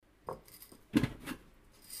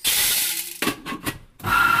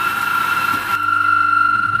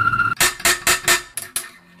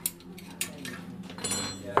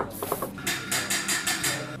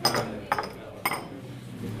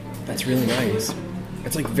is,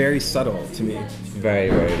 it's like very subtle to me. Very,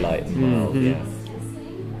 very light and mild, yeah.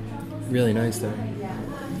 Really nice though.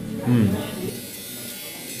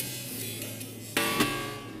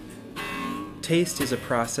 Taste is a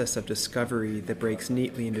process of discovery that breaks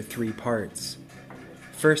neatly into three parts.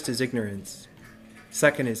 First is ignorance.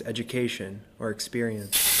 Second is education or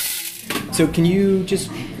experience. So can you just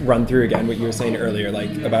run through again what you were saying earlier,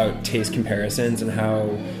 like about taste comparisons and how,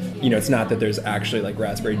 it's not that there's actually like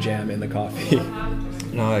raspberry jam in the coffee.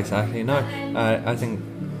 No, exactly. No, I think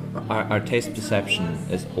our taste perception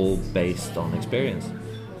is all based on experience.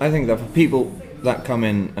 I think that for people that come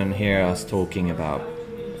in and hear us talking about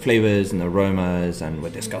flavors and aromas, and we're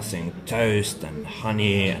discussing toast and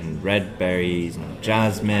honey and red berries and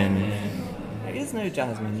jasmine, there is no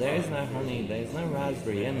jasmine, there is no honey, there is no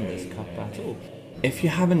raspberry in this cup at all. If you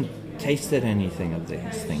haven't tasted anything of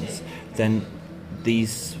these things, then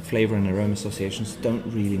these flavor and aroma associations don't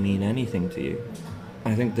really mean anything to you.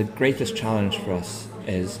 I think the greatest challenge for us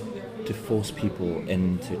is to force people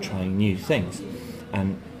into trying new things.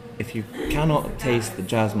 And if you cannot taste the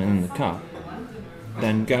jasmine in the cup,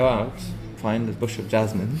 then go out, find a bush of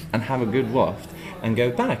jasmine and have a good waft and go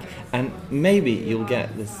back. And maybe you'll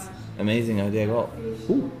get this amazing idea, well,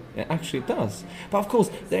 ooh, it actually does. But of course,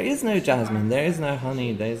 there is no jasmine, there is no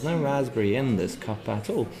honey, there is no raspberry in this cup at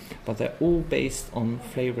all. But they're all based on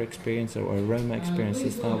flavor experience or aroma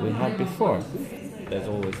experiences that we had before. There's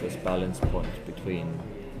always this balance point between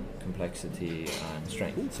complexity and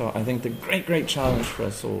strength. So I think the great challenge for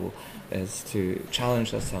us all is to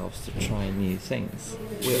challenge ourselves to try new things.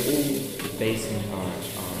 We're all basing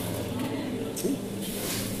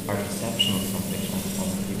our perception on something on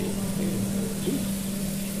previous experience.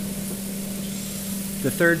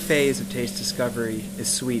 The third phase of taste discovery is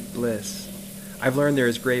sweet bliss. I've learned there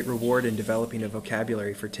is great reward in developing a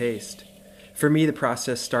vocabulary for taste. For me, the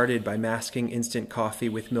process started by masking instant coffee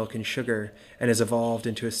with milk and sugar and has evolved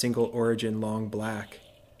into a single origin long black.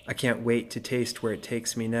 I can't wait to taste where it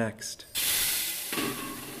takes me next.